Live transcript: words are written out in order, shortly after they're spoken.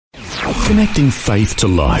Connecting faith to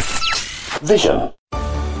life. Vision.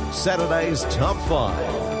 Saturday's Top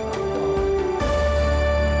 5.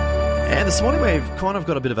 And this morning we've kind of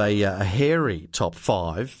got a bit of a hairy top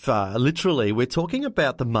 5. Literally, we're talking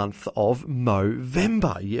about the month of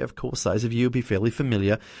Movember. Yeah, of course, those of you will be fairly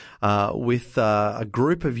familiar with a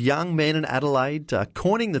group of young men in Adelaide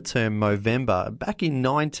coining the term Movember back in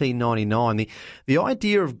 1999. The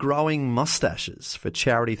idea of growing moustaches for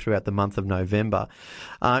charity throughout the month of November.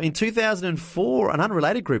 In 2004, an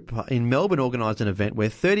unrelated group in Melbourne organised an event where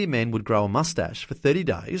 30 men would grow a moustache for 30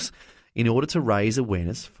 days in order to raise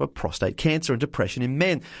awareness for prostate cancer and depression in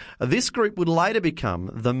men. This group would later become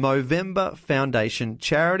the Movember Foundation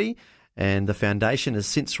charity, and the foundation has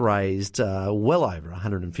since raised well over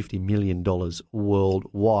 $150 million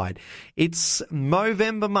worldwide. It's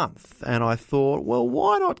Movember month, and I thought, well,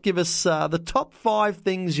 why not give us the top 5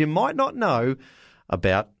 things you might not know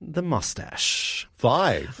about the moustache.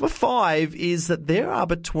 5. Well, 5 is that there are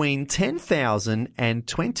between 10,000 and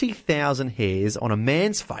 20,000 hairs on a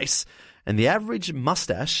man's face, and the average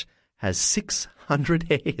moustache has 600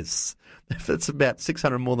 hairs. That's about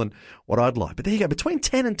 600 more than what I'd like. But there you go, between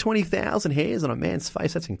 10 and 20,000 hairs on a man's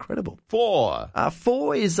face. That's incredible. 4.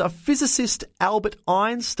 4 is a physicist Albert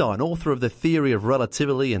Einstein, author of the theory of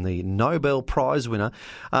relativity and the Nobel Prize winner,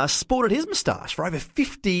 sported his moustache for over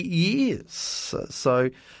 50 years. So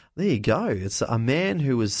there you go. It's a man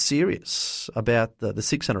who was serious about the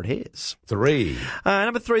 600 hairs. 3.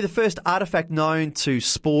 Number 3, the first artefact known to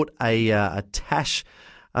sport a tash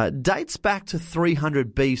dates back to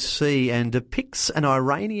 300 BC and depicts an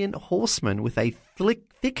Iranian horseman with a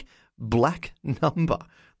thick black number.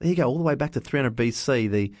 There you go, all the way back to 300 BC.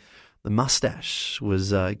 The moustache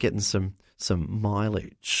was getting some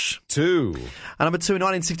mileage. 2. Number 2, in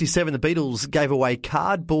 1967, the Beatles gave away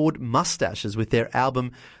cardboard moustaches with their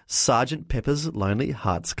album Sgt. Pepper's Lonely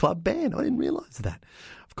Hearts Club Band. I didn't realise that.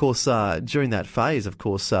 Of course, during that phase, the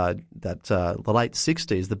late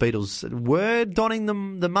 60s, the Beatles were donning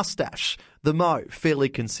the moustache, the mo, fairly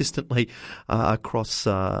consistently across,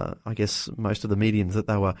 I guess, most of the mediums that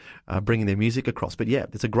they were bringing their music across. But yeah,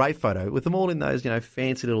 it's a great photo with them all in those,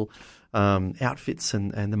 fancy little outfits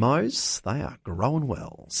and the mows. They are growing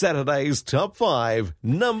well. Saturday's Top 5,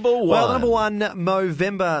 number 1. Well, number 1,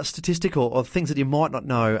 Movember statistic or things that you might not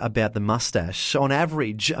know about the moustache. On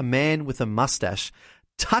average, a man with a moustache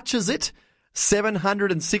touches it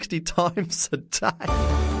 760 times a day.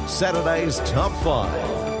 Saturday's Top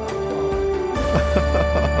 5.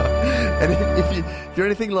 And if you're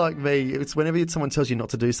anything like me, it's whenever someone tells you not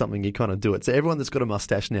to do something, you kind of do it. So everyone that's got a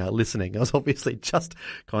mustache now listening, I was obviously just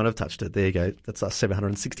kind of touched it. There you go. That's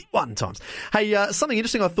 761 times. Hey, something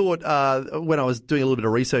interesting I thought when I was doing a little bit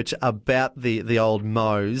of research about the old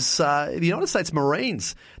mows, the United States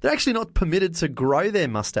Marines, they're actually not permitted to grow their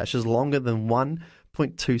mustaches longer than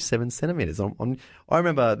 1.27 centimetres. I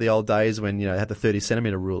remember the old days when, had the 30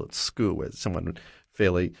 centimetre rule at school where someone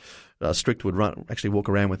fairly strict would actually walk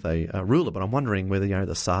around with a ruler, but I'm wondering whether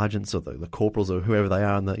the sergeants or the corporals or whoever they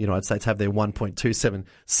are in the United States have their 1.27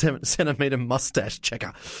 centimetre moustache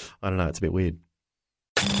checker. I don't know, it's a bit weird.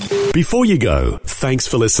 Before you go, thanks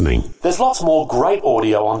for listening. There's lots more great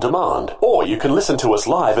audio on demand, or you can listen to us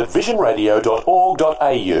live at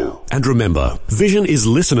visionradio.org.au. And remember, Vision is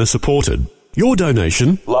listener supported. Your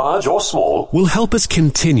donation, large or small, will help us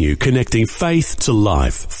continue connecting faith to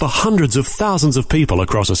life for hundreds of thousands of people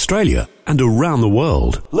across Australia and around the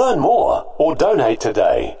world. Learn more or donate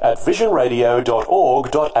today at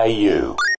visionradio.org.au.